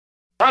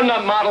I'm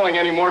not modeling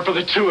anymore for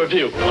the two of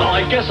you. Well,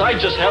 I guess I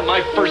just have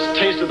my first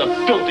taste of the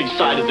filthy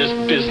side of this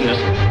business.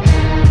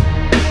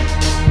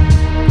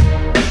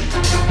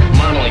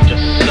 Modeling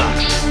just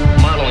sucks.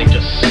 Modeling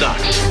just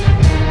sucks.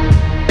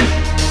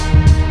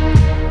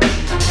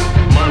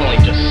 Modeling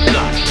just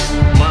sucks.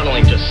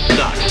 Modeling just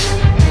sucks.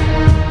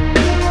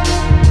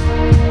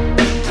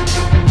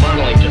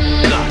 Modeling just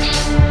sucks.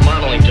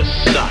 Modeling just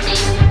sucks.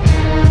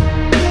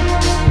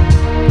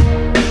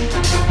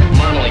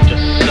 Modeling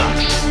just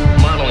sucks.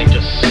 Modeling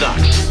just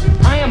sucks.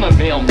 I am a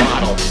male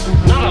model,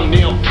 not a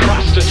male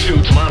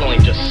prostitute.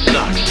 Modeling just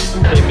sucks.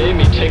 They made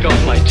me take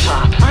off my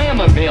top. I am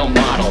a male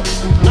model,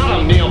 not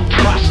a male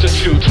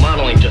prostitute.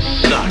 Modeling just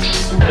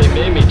sucks. They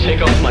made me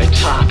take off my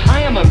top.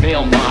 I am a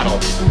male model,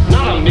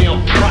 not a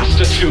male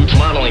prostitute.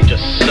 Modeling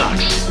just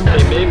sucks.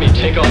 They made me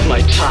take off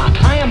my top.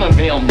 I am a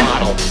male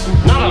model,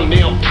 not a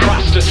male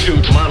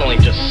prostitute.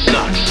 Modeling just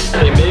sucks.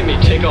 They made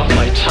me take off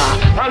my top.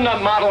 I'm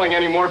not modeling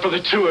anymore for the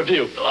two of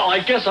you. Well, I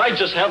guess I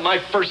just have my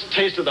first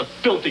taste of the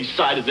filthy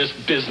side of this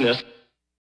business.